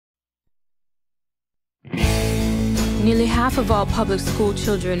Nearly half of all public school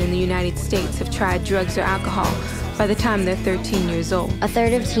children in the United States have tried drugs or alcohol by the time they're 13 years old. A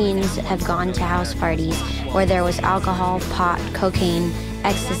third of teens have gone to house parties where there was alcohol, pot, cocaine,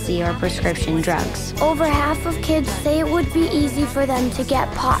 ecstasy, or prescription drugs. Over half of kids say it would be easy for them to get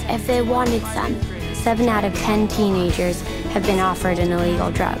pot if they wanted some. 7 out of 10 teenagers have been offered an illegal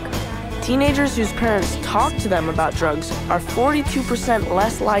drug. Teenagers whose parents talk to them about drugs are 42%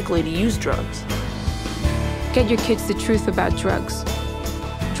 less likely to use drugs. Get your kids the truth about drugs.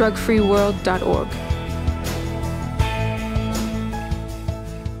 drugfreeworld.org.